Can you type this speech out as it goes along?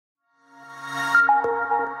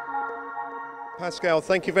Pascal,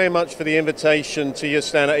 thank you very much for the invitation to your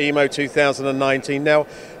stand at EMO 2019. Now,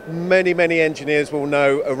 many engineers will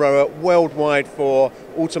know Erowa worldwide for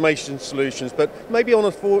automation solutions, but maybe on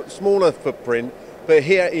a smaller footprint. But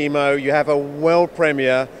here at EMO, you have a world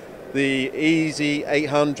premiere, the Easy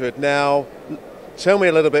 800. Now, tell me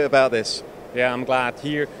a little bit about this. Yeah, I'm glad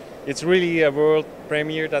here. It's really a world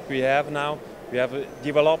premiere that we have now. We have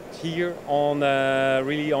developed here on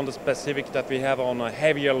really on the specific that we have on a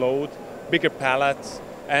heavier load, bigger pallets,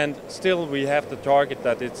 and still we have the target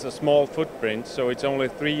that it's a small footprint, so it's only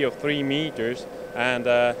 3 meters. And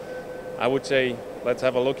I would say let's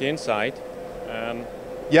have a look inside.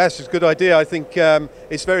 Yes, it's a good idea. I think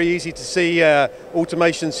it's very easy to see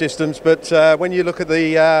automation systems, but when you look at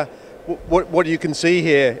the what you can see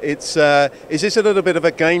here, it's is this a little bit of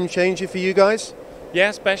a game changer for you guys? Yeah,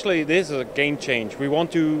 especially this is a game change. We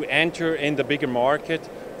want to enter in the bigger market.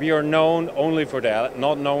 We are known only for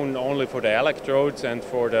not known only for the electrodes and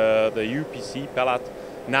for the UPC pellet.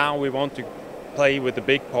 Now we want to play with the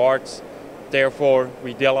big parts. Therefore,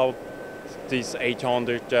 we developed this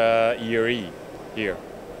 800 ERE here.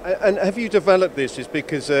 And have you developed this is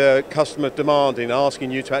because customer demand in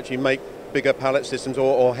asking you to actually make bigger pallet systems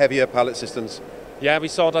or heavier pallet systems? Yeah, we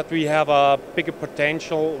saw that we have a bigger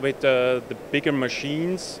potential with the bigger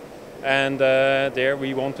machines, and there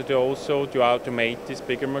we wanted also to automate these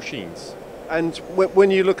bigger machines. And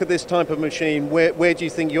when you look at this type of machine, where do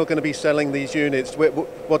you think you're going to be selling these units?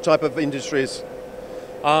 What type of industries?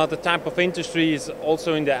 The type of industry is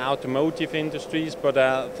also in the automotive industries, but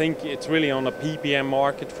I think it's really on a PPM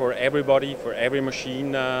market for everybody, for every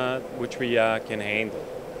machine which we can handle.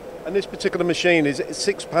 And this particular machine, is it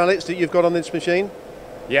 6 pallets that you've got on this machine?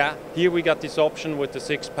 Yeah, here we got this option with the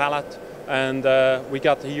 6 pallet, and we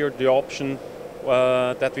got here the option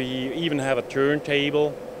that we even have a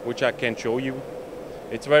turntable, which I can show you.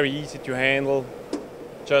 It's very easy to handle,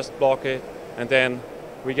 just block it, and then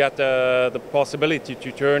we got the possibility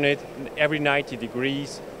to turn it every 90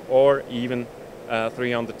 degrees or even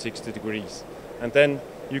 360 degrees. And then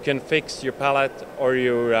you can fix your pallet or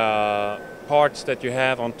your parts that you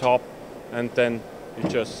have on top, and then you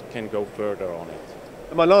just can go further on it.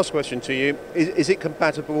 And my last question to you, is it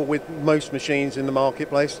compatible with most machines in the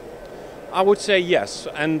marketplace? I would say yes,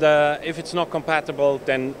 and if it's not compatible,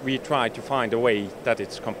 then we try to find a way that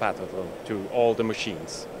it's compatible to all the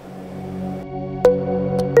machines.